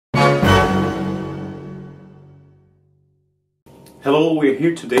Hello, we're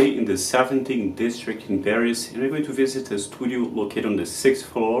here today in the 17th district in Paris, and we're going to visit a studio located on the 6th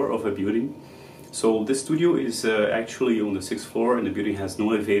floor of a building. So this studio is actually on the 6th floor and the building has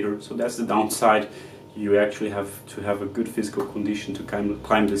no elevator, so that's the downside. You actually have to have a good physical condition to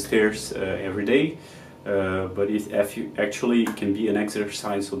climb the stairs every day, but it can be an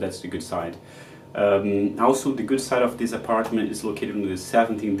exercise, so that's the good side. Also, the good side of this apartment is located in the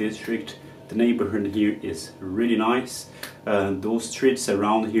 17th district. The neighborhood here is really nice. Those streets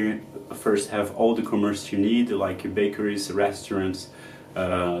around here first have all the commerce you need, like bakeries, restaurants,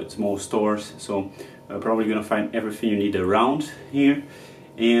 small stores. So probably gonna find everything you need around here.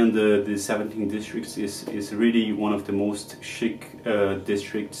 And the 17th district is really one of the most chic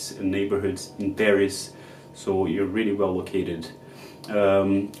districts and neighborhoods in Paris. So you're really well located.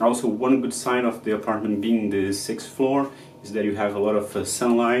 Also, one good sign of the apartment being the 6th floor is that you have a lot of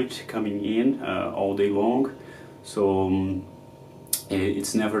sunlight coming in all day long, so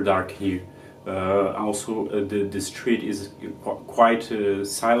it's never dark here. Also, the street is quite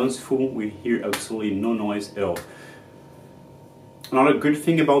silenceful. We hear absolutely no noise at all. Another good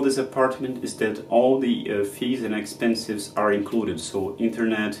thing about this apartment is that all the fees and expenses are included, so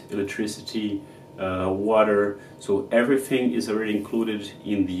internet, electricity, water, so everything is already included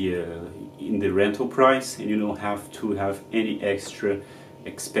in the rental price, and you don't have to have any extra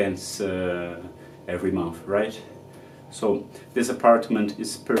expense every month, right? So this apartment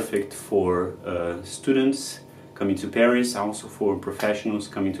is perfect for students coming to Paris, also for professionals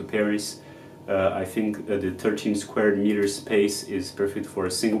coming to Paris. I think the 13 square meter space is perfect for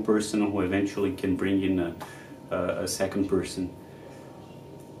a single person who eventually can bring in a second person.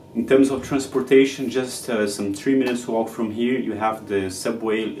 In terms of transportation, just some 3 minutes walk from here, you have the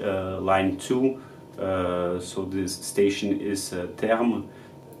subway line 2, so this station is Terme,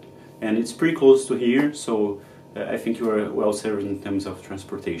 and it's pretty close to here, so I think you are well served in terms of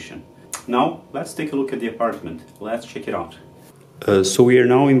transportation. Now, let's take a look at the apartment. Let's check it out. So we are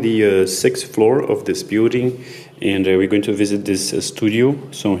now in the 6th floor of this building, and we're going to visit this studio.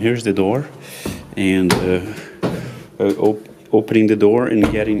 So here's the door, and opening the door and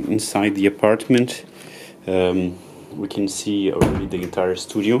getting inside the apartment, we can see already the entire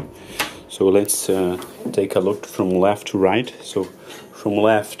studio. So let's take a look from left to right. So from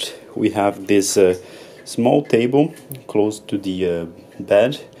left we have this small table close to the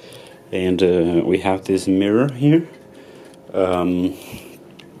bed, and we have this mirror here.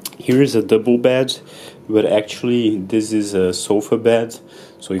 Here is a double bed, but actually this is a sofa bed,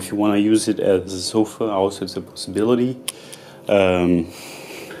 so if you want to use it as a sofa, also it's a possibility. So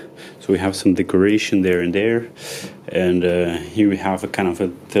we have some decoration there, and here we have a kind of a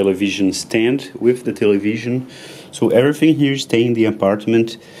television stand with the television. So everything here stays in the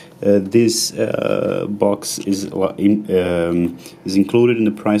apartment. This box is included in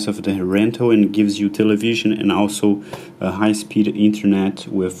the price of the rental and gives you television and also high-speed internet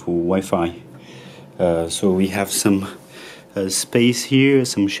with Wi-Fi. So we have some space here,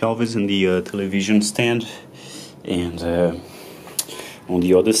 some shelves in the television stand, and on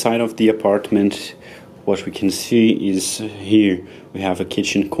the other side of the apartment, what we can see is here we have a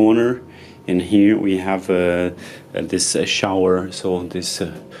kitchen corner, and here we have this shower, so this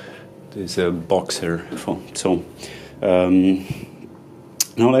boxer phone. So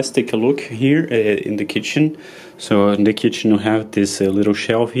now let's take a look here in the kitchen. So in the kitchen we have this little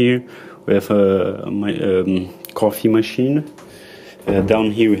shelf here with a coffee machine.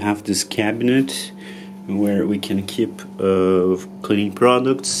 Down here we have this cabinet where we can keep cleaning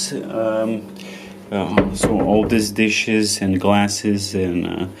products. So all these dishes and glasses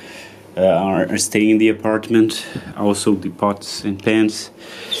and are staying in the apartment. Also the pots and pans.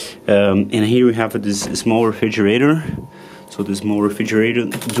 And here we have this small refrigerator. So the small refrigerator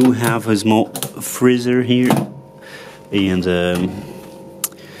do have a small freezer here, and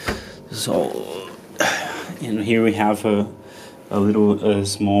and here we have a little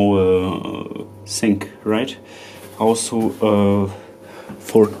small sink, right? Also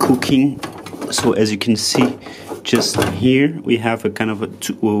for cooking. So as you can see, just here we have a kind of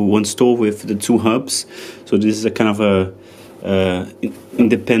one stove with the 2 hubs. So this is a kind of a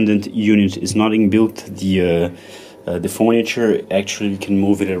independent unit. It's not inbuilt. The furniture actually you can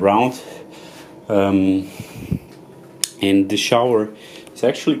move it around. And the shower is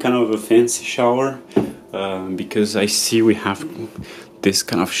actually kind of a fancy shower, because I see we have this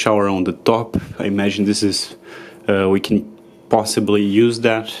kind of shower on the top. I imagine this is we can possibly use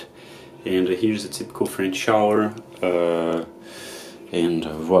that. And here's a typical French shower, and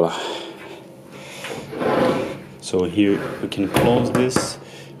voila. So here we can close this,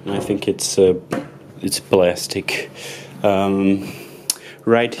 and I think it's plastic.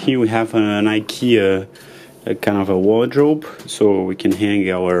 Right here we have an IKEA kind of a wardrobe, so we can hang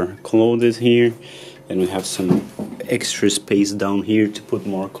our clothes here, and we have some extra space down here to put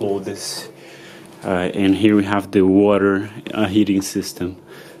more clothes. And here we have the water heating system,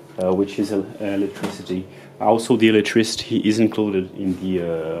 which is electricity. Also, the electricity is included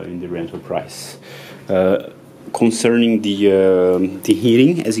in the rental price. Concerning the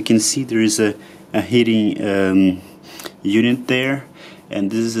heating, as you can see, there is a heating unit there,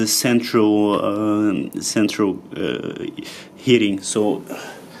 and this is a central heating. So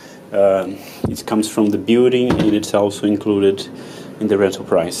it comes from the building, and it's also included in the rental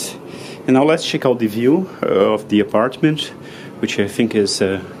price. And now let's check out the view of the apartment, which I think is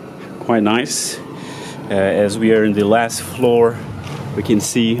quite nice. As we are in the last floor, we can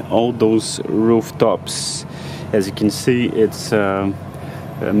see all those rooftops. As you can see, it's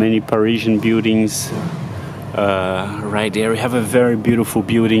many Parisian buildings right there. We have a very beautiful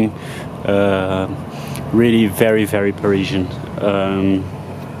building, really very, very Parisian.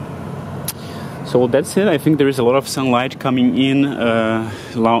 So that's it. I think there is a lot of sunlight coming in.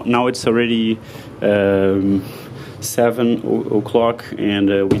 Now it's already 7 o'clock,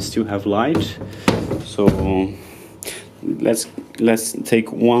 and we still have light. So let's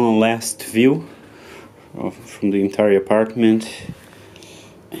take one last view from the entire apartment,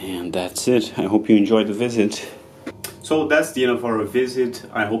 and that's it. I hope you enjoyed the visit. So that's the end of our visit.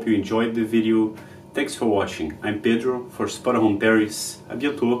 I hope you enjoyed the video. Thanks for watching. I'm Pedro for Spotahome Paris. À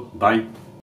bientôt. Bye.